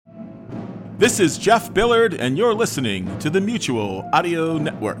This is Jeff Billard, and you're listening to the Mutual Audio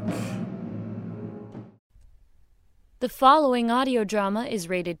Network. The following audio drama is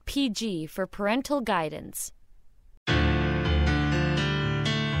rated PG for parental guidance.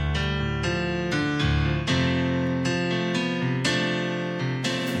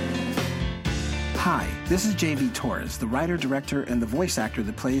 Hi, this is J.V. Torres, the writer, director, and the voice actor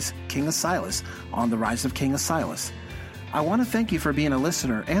that plays King Asilas on The Rise of King Asilas. I want to thank you for being a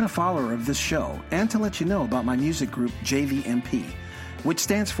listener and a follower of this show, and to let you know about my music group JVMP, which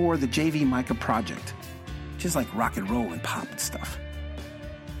stands for the JV Micah Project, just like rock and roll and pop and stuff.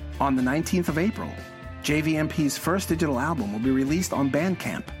 On the 19th of April, JVMP's first digital album will be released on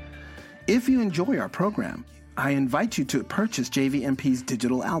Bandcamp. If you enjoy our program, I invite you to purchase JVMP's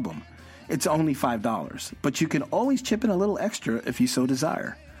digital album. It's only $5, but you can always chip in a little extra if you so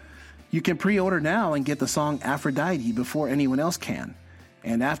desire. You can pre-order now and get the song Aphrodite before anyone else can.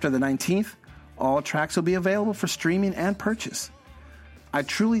 And after the 19th, all tracks will be available for streaming and purchase. I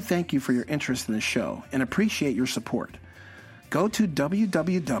truly thank you for your interest in the show and appreciate your support. Go to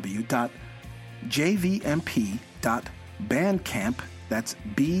www.jvmp.bandcamp, that's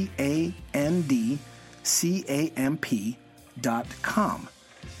BANDCAMP.com.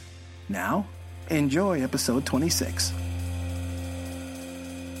 Now, enjoy episode 26.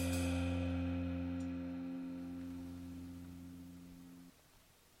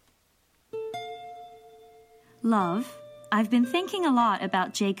 Love, I've been thinking a lot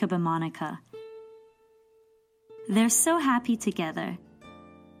about Jacob and Monica. They're so happy together.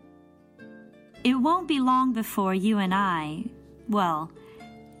 It won't be long before you and I will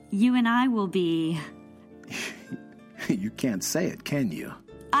be... You can't say it, can you?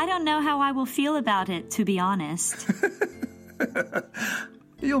 I don't know how I will feel about it, to be honest.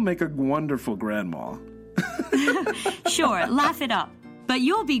 You'll make a wonderful grandma. Sure, laugh it up. But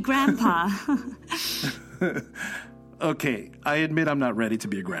you'll be grandpa. Okay, I admit I'm not ready to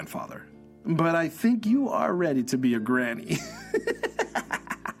be a grandfather. But I think you are ready to be a granny.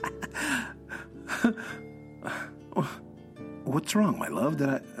 What's wrong, my love?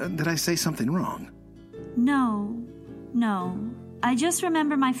 Did I say something wrong? No. I just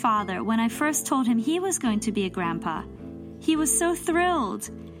remember my father when I first told him he was going to be a grandpa. He was so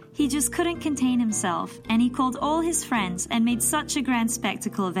thrilled. He just couldn't contain himself, and he called all his friends and made such a grand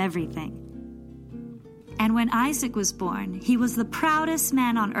spectacle of everything. And when Isaac was born, he was the proudest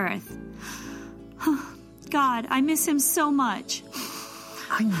man on earth. God, I miss him so much.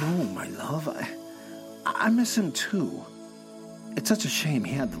 I know, my love. I miss him too. It's such a shame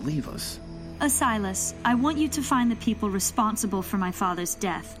he had to leave us. Asilas, I want you to find the people responsible for my father's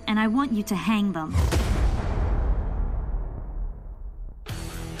death, and I want you to hang them.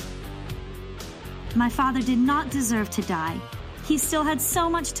 My father did not deserve to die. He still had so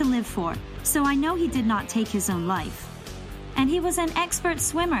much to live for, so I know he did not take his own life. And he was an expert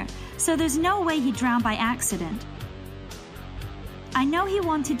swimmer, so there's no way he drowned by accident. I know he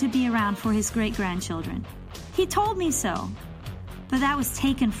wanted to be around for his great-grandchildren. He told me so, but that was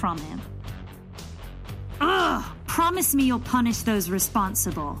taken from him. Ugh! Promise me you'll punish those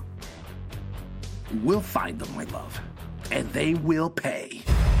responsible. We'll find them, my love, and they will pay.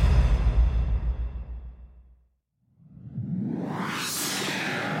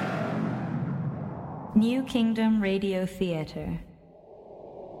 New Kingdom Radio Theatre.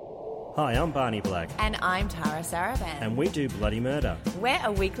 Hi, I'm Barney Black. And I'm Tara Saraban. And we do Bloody Murder. We're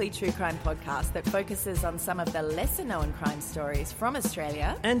a weekly true crime podcast that focuses on some of the lesser-known crime stories from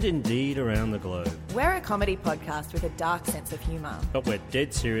Australia. And indeed around the globe. We're a comedy podcast with a dark sense of humour. But we're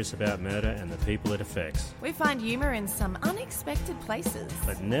dead serious about murder and the people it affects. We find humour in some unexpected places.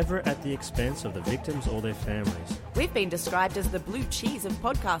 But never at the expense of the victims or their families. We've been described as the blue cheese of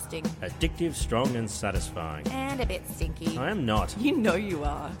podcasting. Addictive, strong and satisfying. And a bit stinky. I am not. You know you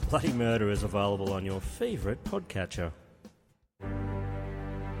are. Bloody Murder is available on your favourite podcatcher.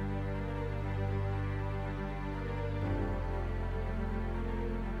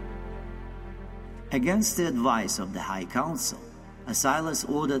 Against the advice of the High Council, Asilas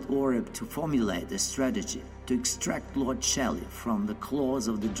ordered Oreb to formulate a strategy to extract Lord Shelley from the claws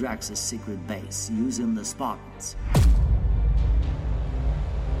of the Drax's secret base using the Spartans.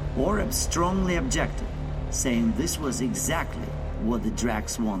 Oreb strongly objected, saying this was exactly what the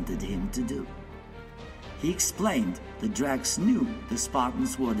Drax wanted him to do. He explained the Drax knew the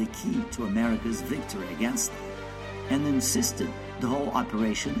Spartans were the key to America's victory against them, and insisted the whole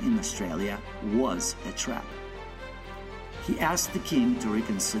operation in Australia was a trap. He asked the king to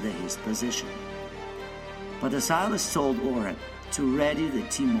reconsider his position. But Asilas told Oreb to ready the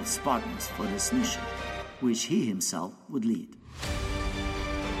team of Spartans for this mission, which he himself would lead.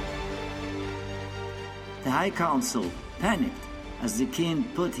 The High Council panicked as the king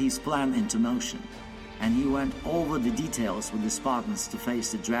put his plan into motion, and he went over the details with the Spartans to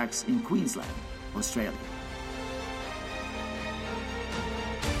face the Dracs in Queensland, Australia.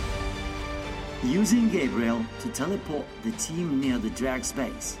 Using Gabriel to teleport the team near the Dracs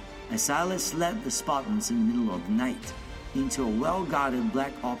base, Asilas led the Spartans in the middle of the night into a well-guarded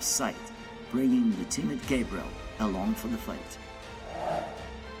Black Ops site, bringing the timid Gabriel along for the fight.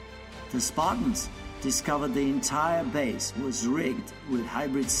 The Spartans discovered the entire base was rigged with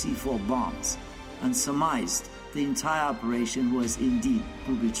hybrid C4 bombs and surmised the entire operation was indeed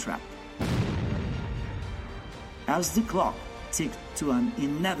booby-trapped. As the clock ticked to an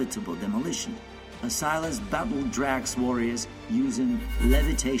inevitable demolition, Asilas battled Drax warriors using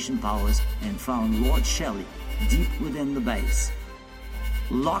levitation powers and found Lord Shelley deep within the base,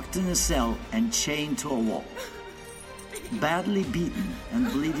 locked in a cell and chained to a wall. Badly beaten and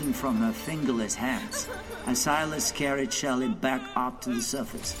bleeding from her fingerless hands, Asilas carried Shelley back up to the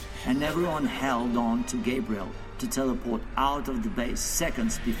surface, and everyone held on to Gabriel to teleport out of the base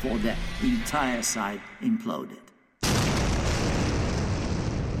seconds before the entire site imploded.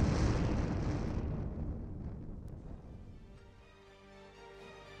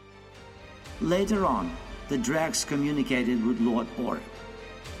 Later on, the Dracs communicated with Lord Auric,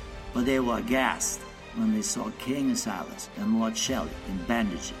 but they were aghast when they saw King Asilas and Lord Shelley in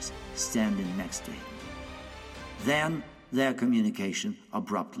bandages standing next to him. Then their communication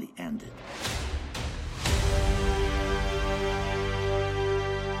abruptly ended.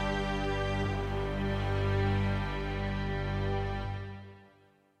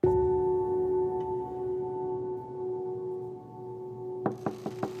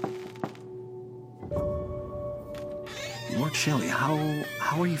 Lord Shelley, how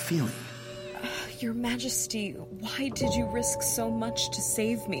are you feeling? Your Majesty, why did you risk so much to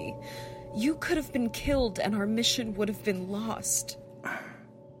save me? You could have been killed and our mission would have been lost.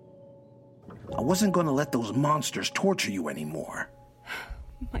 I wasn't going to let those monsters torture you anymore.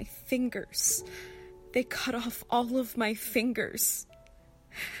 My fingers. They cut off all of my fingers.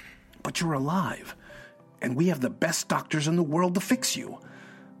 But you're alive, and we have the best doctors in the world to fix you.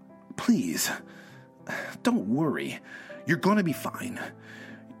 Please, don't worry. You're going to be fine.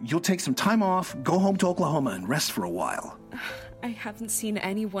 You'll take some time off, go home to Oklahoma, and rest for a while. I haven't seen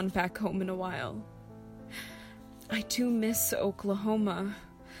anyone back home in a while. I do miss Oklahoma.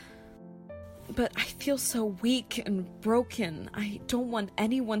 But I feel so weak and broken. I don't want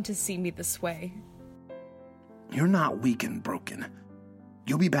anyone to see me this way. You're not weak and broken.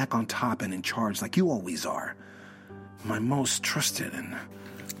 You'll be back on top and in charge like you always are. My most trusted and...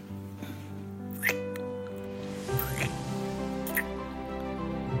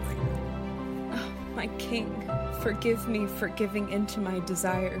 My king, forgive me for giving in to my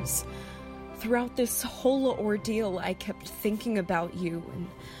desires. Throughout this whole ordeal, I kept thinking about you and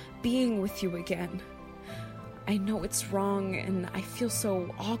being with you again. I know it's wrong, and I feel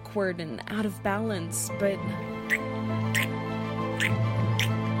so awkward and out of balance, but...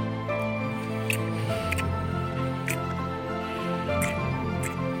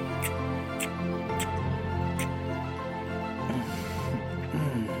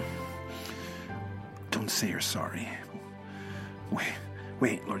 Say you're sorry.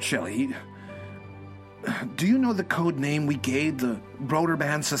 Wait, Lord Shelley. Do you know the code name we gave the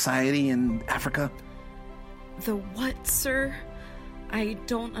Broderband Society in Africa? The what, sir? I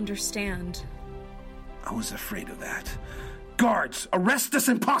don't understand. I was afraid of that. Guards, arrest this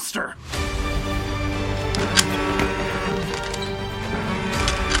imposter!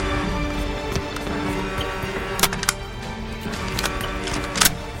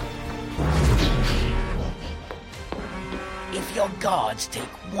 If your guards take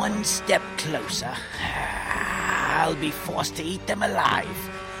one step closer, I'll be forced to eat them alive.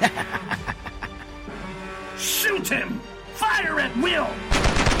 Shoot him! Fire at will!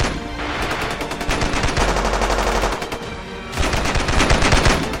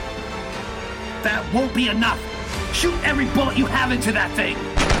 That won't be enough! Shoot every bullet you have into that thing!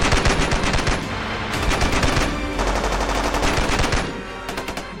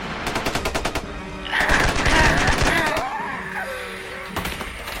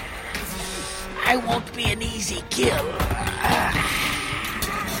 I won't be an easy kill.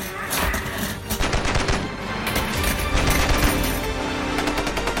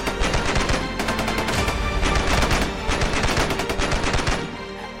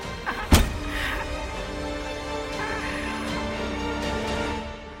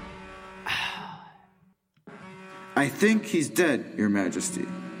 I think he's dead, Your Majesty.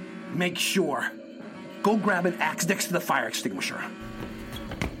 Make sure. Go grab an axe next to the fire extinguisher.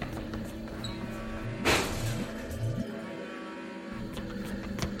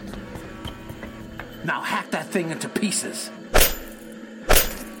 Now hack that thing into pieces.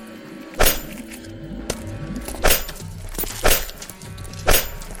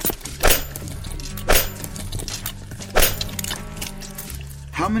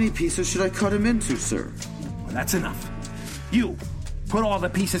 How many pieces should I cut him into, sir? Well, that's enough. You, put all the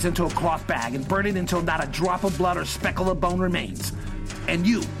pieces into a cloth bag and burn it until not a drop of blood or speckle of bone remains. And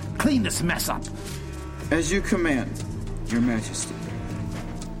you, clean this mess up. As you command, Your Majesty.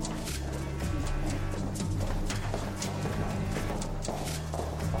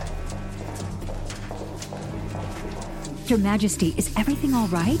 Your Majesty, is everything all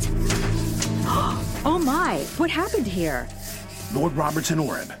right? Oh my, what happened here? Lord Roberts and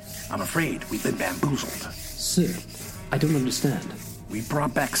Oreb, I'm afraid we've been bamboozled. Sir, I don't understand. We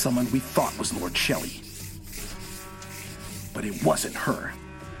brought back someone we thought was Lord Shelley. But it wasn't her.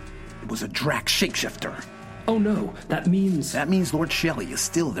 It was a Drax shapeshifter. Oh no, that means... That means Lord Shelley is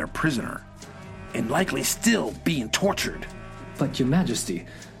still their prisoner. And likely still being tortured. But Your Majesty,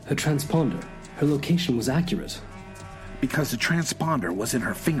 her transponder, her location was accurate. Because the transponder was in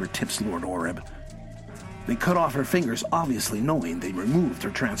her fingertips, Lord Oreb. They cut off her fingers, obviously knowing they removed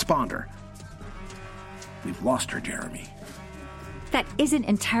her transponder. We've lost her, Jeremy. That isn't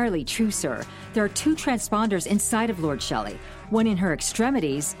entirely true, sir. There are 2 transponders inside of Lord Shelley. One in her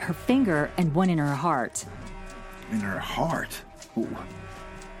extremities, her finger, and one in her heart. In her heart? Ooh.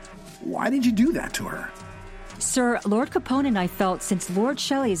 Why did you do that to her? Sir, Lord Capone and I felt since Lord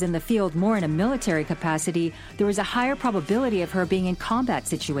Shelley is in the field more in a military capacity, there was a higher probability of her being in combat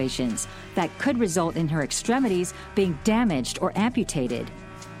situations that could result in her extremities being damaged or amputated.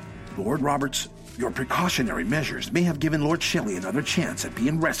 Lord Roberts, your precautionary measures may have given Lord Shelley another chance at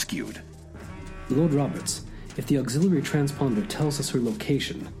being rescued. Lord Roberts, if the auxiliary transponder tells us her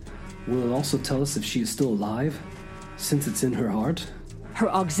location, will it also tell us if she is still alive, since it's in her heart? Her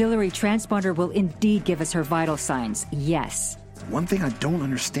auxiliary transponder will indeed give us her vital signs, yes. One thing I don't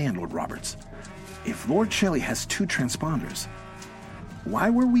understand, Lord Roberts. If Lord Shelley has 2 transponders, why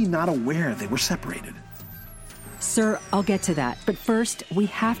were we not aware they were separated? Sir, I'll get to that. But first, we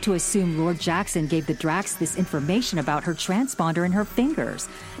have to assume Lord Jackson gave the Drax this information about her transponder in her fingers.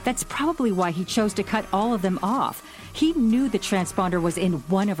 That's probably why he chose to cut all of them off. He knew the transponder was in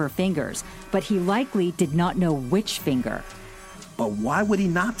one of her fingers, but he likely did not know which finger. But why would he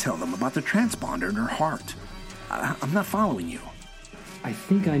not tell them about the transponder in her heart? I'm not following you. I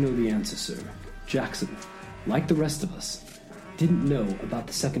think I know the answer, sir. Jackson, like the rest of us, didn't know about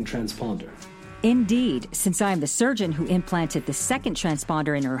the second transponder. Indeed, since I am the surgeon who implanted the second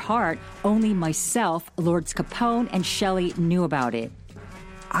transponder in her heart, only myself, Lords Capone, and Shelley knew about it.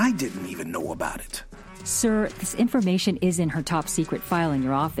 I didn't even know about it. Sir, this information is in her top secret file in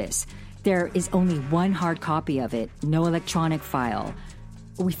your office. There is only one hard copy of it, no electronic file.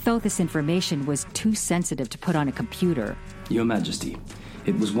 We felt this information was too sensitive to put on a computer. Your Majesty,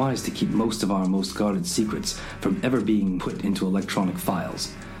 it was wise to keep most of our most guarded secrets from ever being put into electronic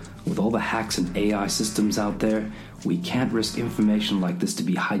files. With all the hacks and AI systems out there, we can't risk information like this to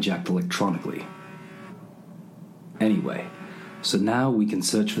be hijacked electronically. Anyway, so now we can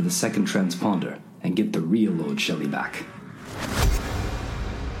search for the second transponder and get the real Lord Shelley back.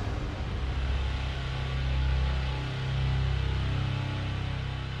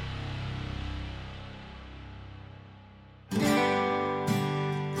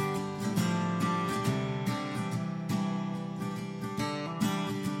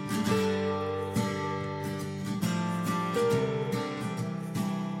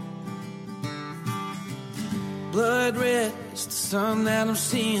 Blood red is the sun that I'm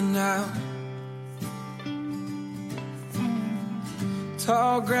seeing now.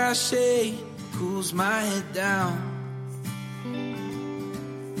 Tall grass shade cools my head down.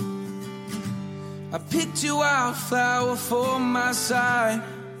 I picked you out, flower for my side.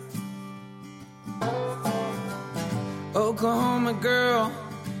 Oklahoma girl,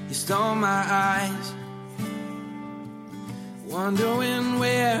 you stole my eyes. Wondering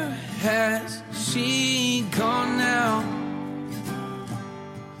where has she gone now?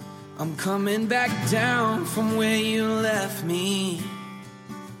 I'm coming back down from where you left me.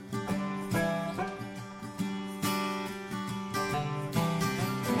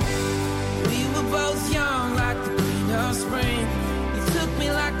 We were both young like the queen of spring. You took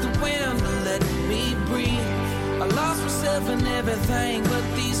me like the wind to let me breathe. I lost myself in everything but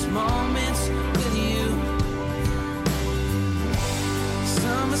these moments with you.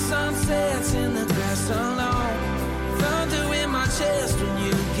 Summer sunsets in the grass alone. Thunder in my chest when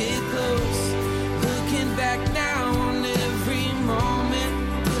you get close. Looking back now on every moment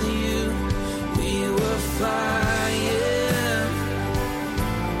with you. We were flying.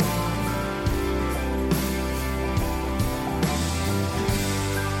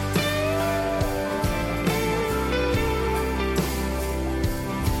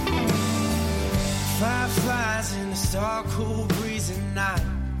 dark, cool breeze at night.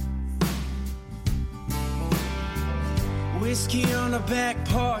 Whiskey on the back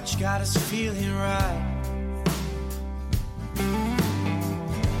porch got us feeling right.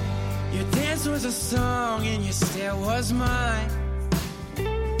 Your dance was a song and your stare was mine.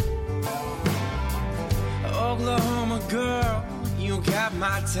 Oklahoma girl, you got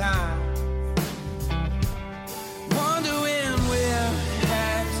my time. Wondering where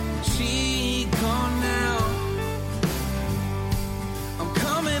has she gone now? I'm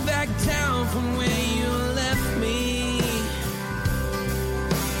coming back down from where you left me.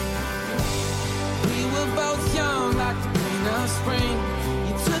 We were both young like the green of spring.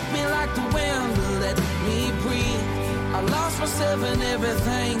 You took me like the wind to let me breathe. I lost myself in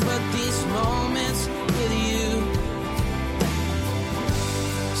everything but these moments with you.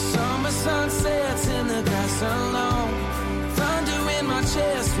 Summer sunsets in the grass alone. Thunder in my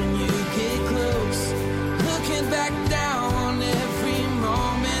chest when you get close. Looking back down on every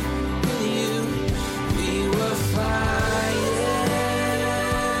moment with you. We were flying.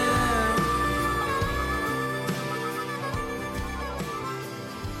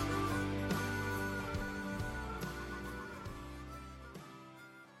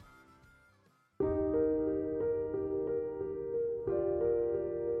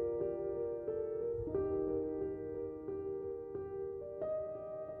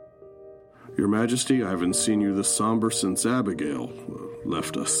 Your Majesty, I haven't seen you this somber since Abigail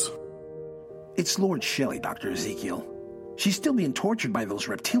left us. It's Lord Shelley, Dr. Ezekiel. She's still being tortured by those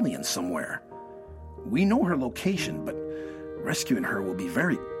reptilians somewhere. We know her location, but rescuing her will be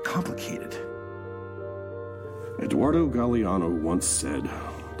very complicated. Eduardo Galeano once said,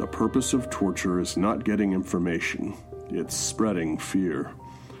 "The purpose of torture is not getting information, it's spreading fear."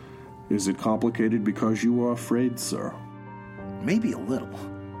 Is it complicated because you are afraid, sir? Maybe a little.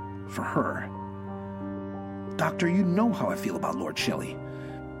 For her. Doctor, you know how I feel about Lord Shelley.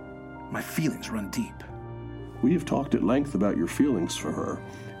 My feelings run deep. We have talked at length about your feelings for her,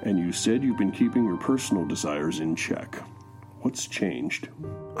 and you said you've been keeping your personal desires in check. What's changed?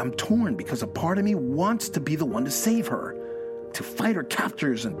 I'm torn because a part of me wants to be the one to save her, to fight her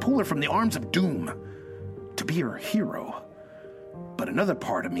captors and pull her from the arms of doom, to be her hero. But another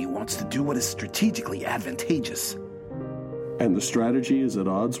part of me wants to do what is strategically advantageous. And the strategy is at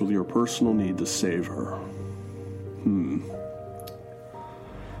odds with your personal need to save her.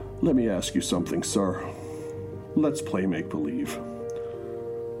 Let me ask you something, sir. Let's play make-believe.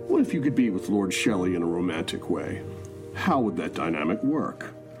 What if you could be with Lord Shelley in a romantic way? How would that dynamic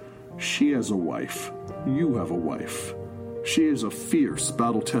work? She has a wife. You have a wife. She is a fierce,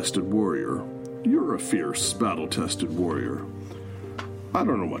 battle-tested warrior. You're a fierce, battle-tested warrior. I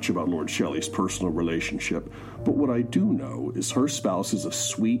don't know much about Lord Shelley's personal relationship, but what I do know is her spouse is a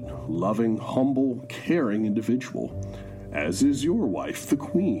sweet, loving, humble, caring individual, as is your wife, the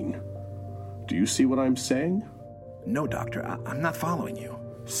Queen. Do you see what I'm saying? No, Doctor, I'm not following you.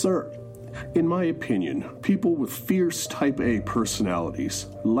 Sir, in my opinion, people with fierce Type A personalities,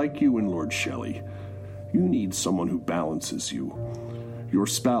 like you and Lord Shelley, you need someone who balances you. Your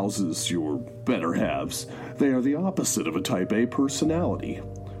spouses, your better halves, they are the opposite of a Type A personality.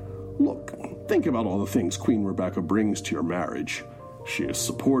 Look, think about all the things Queen Rebecca brings to your marriage. She is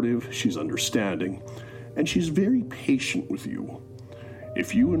supportive, she's understanding, and she's very patient with you.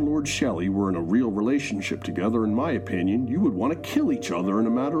 If you and Lord Shelley were in a real relationship together, in my opinion, you would want to kill each other in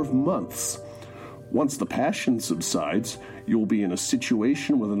a matter of months. Once the passion subsides, you'll be in a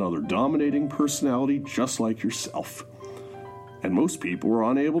situation with another dominating personality just like yourself. And most people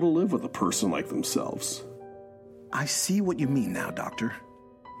are unable to live with a person like themselves. I see what you mean now, Doctor.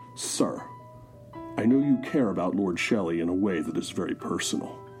 Sir, I know you care about Lord Shelley in a way that is very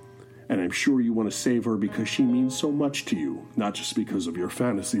personal. And I'm sure you want to save her because she means so much to you, not just because of your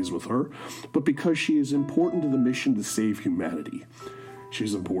fantasies with her, but because she is important to the mission to save humanity.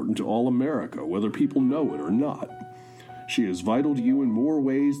 She's important to all America, whether people know it or not. She is vital to you in more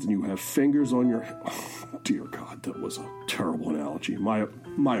ways than you have fingers on your... Oh, dear God, that was a terrible analogy. My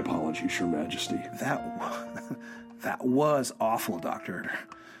apologies, Your Majesty. That was awful, Doctor.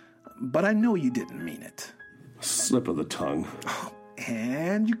 But I know you didn't mean it. Slip of the tongue.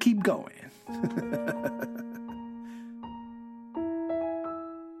 And you keep going.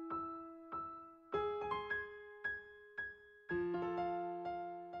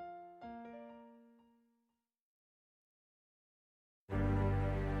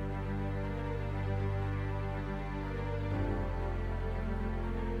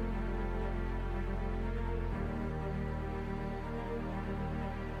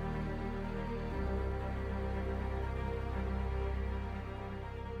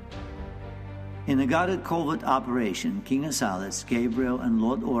 In a guarded covert operation, King Asilas, Gabriel, and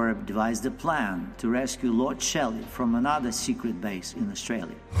Lord Oreb devised a plan to rescue Lord Shelley from another secret base in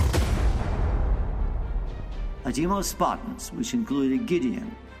Australia. A team of Spartans, which included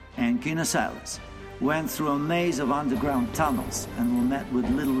Gideon and King Asilas, went through a maze of underground tunnels and were met with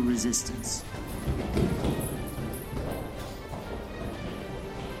little resistance.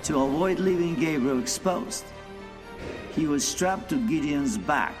 To avoid leaving Gabriel exposed, he was strapped to Gideon's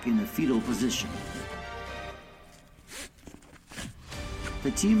back in a fetal position.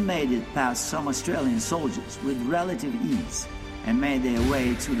 The team made it past some Australian soldiers with relative ease and made their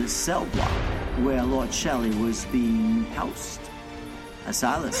way to the cell block where Lord Shelley was being housed.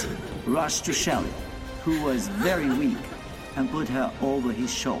 Asilas rushed to Shelley, who was very weak, and put her over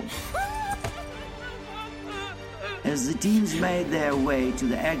his shoulder. As the teams made their way to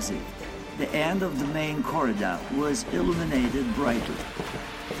the exit, the end of the main corridor was illuminated brightly.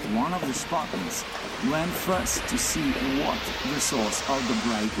 One of the Spartans went first to see what the source of the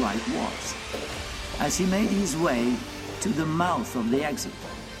bright light was. As he made his way to the mouth of the exit,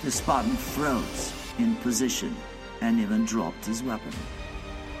 the Spartan froze in position and even dropped his weapon.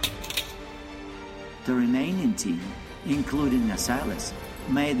 The remaining team, including Asilas,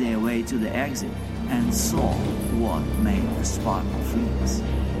 made their way to the exit and saw what made the Spartan freeze.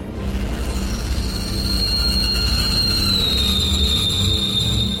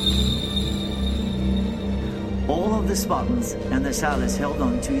 All of the Spartans and Asilas held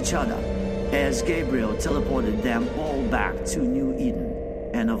on to each other as Gabriel teleported them all back to New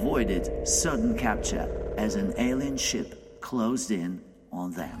Eden and avoided sudden capture as an alien ship closed in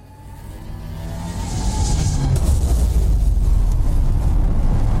on them.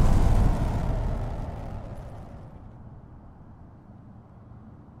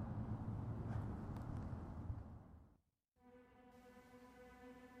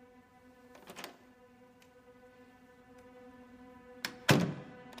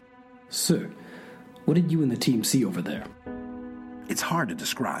 Sir, what did you and the team see over there? It's hard to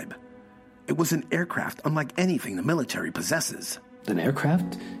describe. It was an aircraft unlike anything the military possesses. An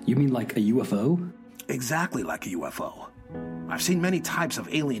aircraft? You mean like a UFO? Exactly like a UFO. I've seen many types of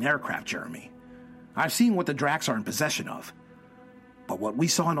alien aircraft, Jeremy. I've seen what the Dracs are in possession of. But what we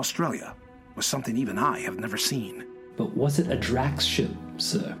saw in Australia was something even I have never seen. But was it a Drax ship,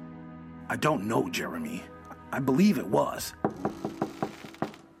 sir? I don't know, Jeremy. I believe it was.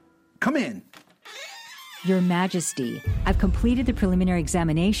 Come in. Your Majesty, I've completed the preliminary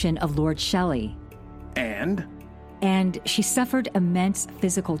examination of Lord Shelley. And? And she suffered immense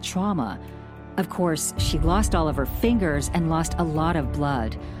physical trauma. Of course, she lost all of her fingers and lost a lot of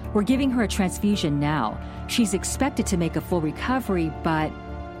blood. We're giving her a transfusion now. She's expected to make a full recovery, but...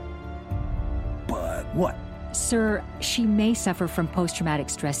 But what? Sir, she may suffer from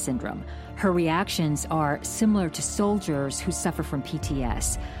post-traumatic stress syndrome. Her reactions are similar to soldiers who suffer from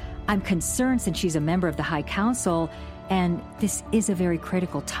PTS. I'm concerned since she's a member of the High Council, and this is a very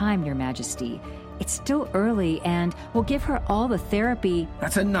critical time, Your Majesty. It's still early, and we'll give her all the therapy...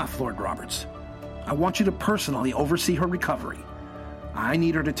 That's enough, Lord Roberts. I want you to personally oversee her recovery. I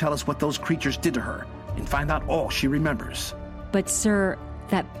need her to tell us what those creatures did to her, and find out all she remembers. But, sir,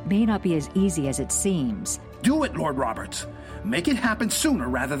 that may not be as easy as it seems. Do it, Lord Roberts. Make it happen sooner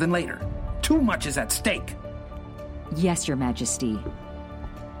rather than later. Too much is at stake. Yes, Your Majesty.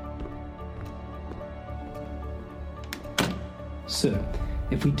 Sir,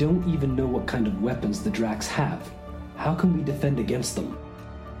 if we don't even know what kind of weapons the Dracs have, how can we defend against them?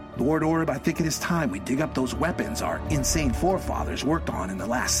 Lord Oreb, I think it is time we dig up those weapons our insane forefathers worked on in the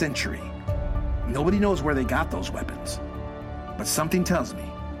last century. Nobody knows where they got those weapons, but something tells me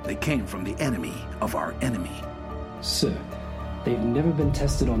they came from the enemy of our enemy. Sir, they've never been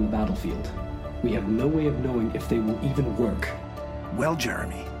tested on the battlefield. We have no way of knowing if they will even work. Well,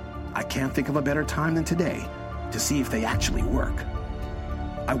 Jeremy, I can't think of a better time than today to see if they actually work.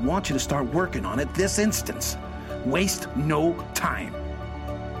 I want you to start working on it this instant. Waste no time.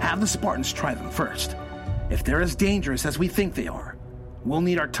 Have the Spartans try them first. If they're as dangerous as we think they are, we'll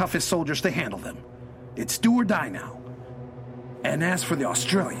need our toughest soldiers to handle them. It's do or die now. And as for the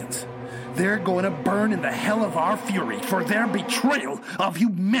Australians, they're going to burn in the hell of our fury for their betrayal of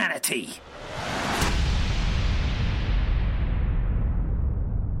humanity.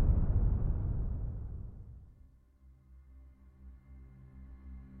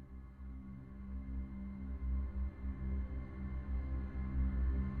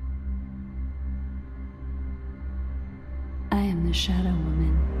 I am the Shadow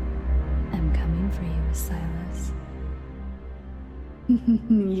Woman. I'm coming for you, Silas.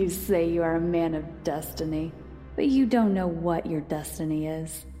 You say you are a man of destiny, but you don't know what your destiny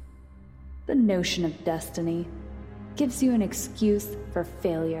is. The notion of destiny gives you an excuse for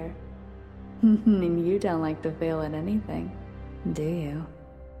failure. And you don't like to fail at anything, do you?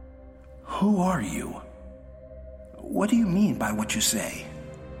 Who are you? What do you mean by what you say?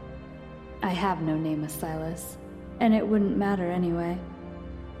 I have no name as Silas, and it wouldn't matter anyway.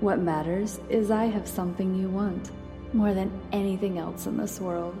 What matters is I have something you want, more than anything else in this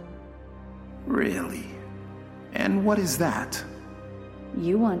world. Really? And what is that?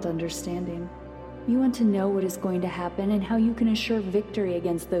 You want understanding. You want to know what is going to happen and how you can assure victory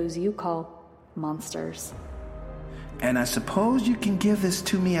against those you call monsters. And I suppose you can give this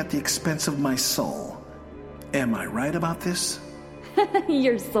to me at the expense of my soul. Am I right about this?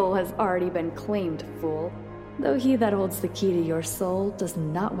 Your soul has already been claimed, fool. Though he that holds the key to your soul does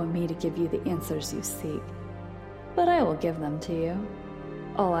not want me to give you the answers you seek. But I will give them to you.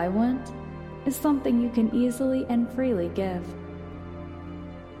 All I want is something you can easily and freely give.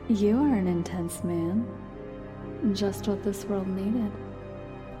 You are an intense man. Just what this world needed.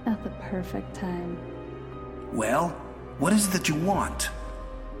 At the perfect time. Well, what is it that you want?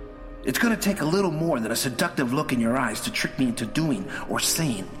 It's going to take a little more than a seductive look in your eyes to trick me into doing or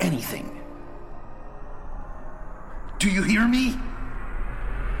saying anything. Do you hear me?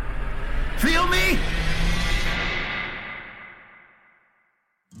 Feel me?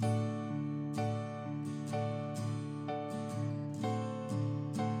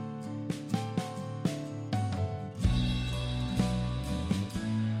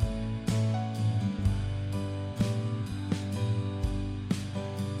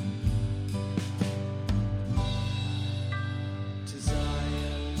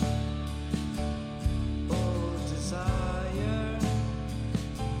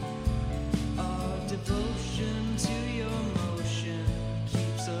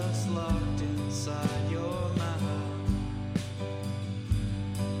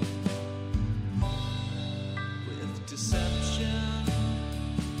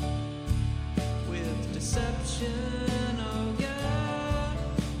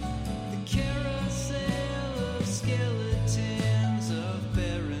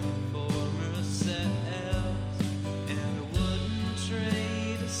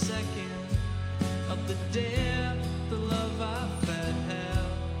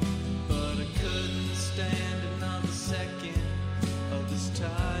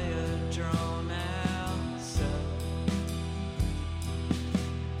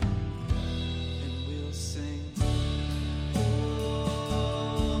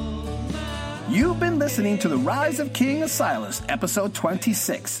 You've been listening to The Rise of King Asilas, Episode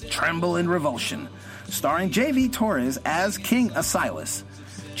 26, Tremble in Revulsion, starring J.V. Torres as King Asilas,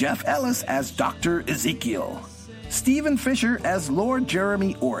 Jeff Ellis as Dr. Ezekiel, Stephen Fisher as Lord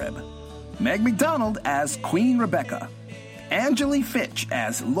Jeremy Oreb, Meg McDonald as Queen Rebecca, Angeli Fitch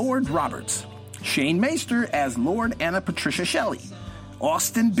as Lord Roberts, Shane Meister as Lord Anna Patricia Shelley,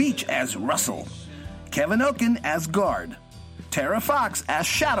 Austin Beach as Russell, Kevin Oken as Guard, Tara Fox as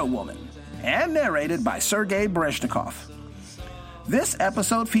Shadow Woman, and narrated by Sergei Berezhnikov. This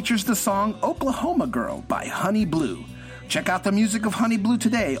episode features the song Oklahoma Girl by Honey Blue. Check out the music of Honey Blue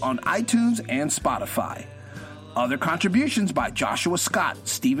today on iTunes and Spotify. Other contributions by Joshua Scott,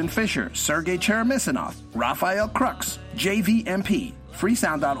 Stephen Fisher, Sergei Cheremisinov, Raphael Crux, JVMP,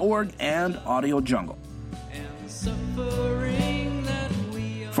 Freesound.org, and Audio Jungle.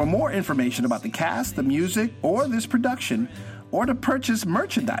 For more information about the cast, the music, or this production, or to purchase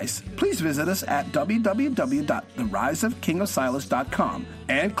merchandise, please visit us at www.theriseofkingosilas.com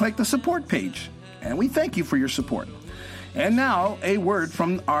and click the support page. And we thank you for your support. And now, a word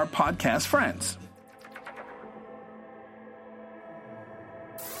from our podcast friends.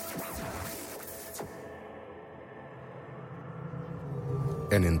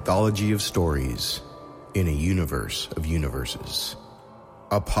 An anthology of stories in a universe of universes.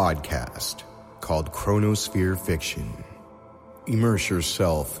 A podcast called Chronosphere Fiction. Immerse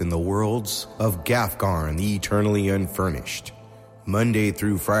yourself in the worlds of Gafgarn the Eternally Unfurnished. Monday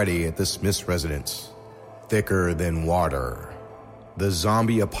through Friday at the Smith's residence. Thicker Than Water. The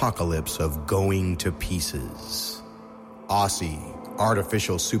zombie apocalypse of Going to Pieces. Aussie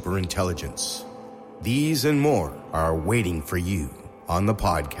Artificial Superintelligence. These and more are waiting for you on the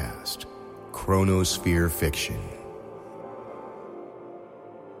podcast, Chronosphere Fiction.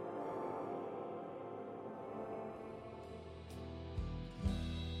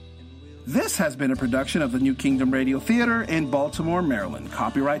 This has been a production of the New Kingdom Radio Theater in Baltimore, Maryland.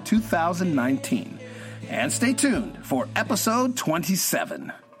 Copyright 2019. And stay tuned for episode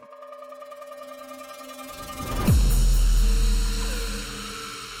 27.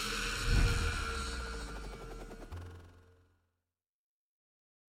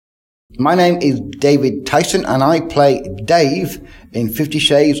 My name is David Tyson, and I play Dave in 50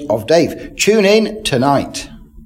 Shades of Dave. Tune in tonight.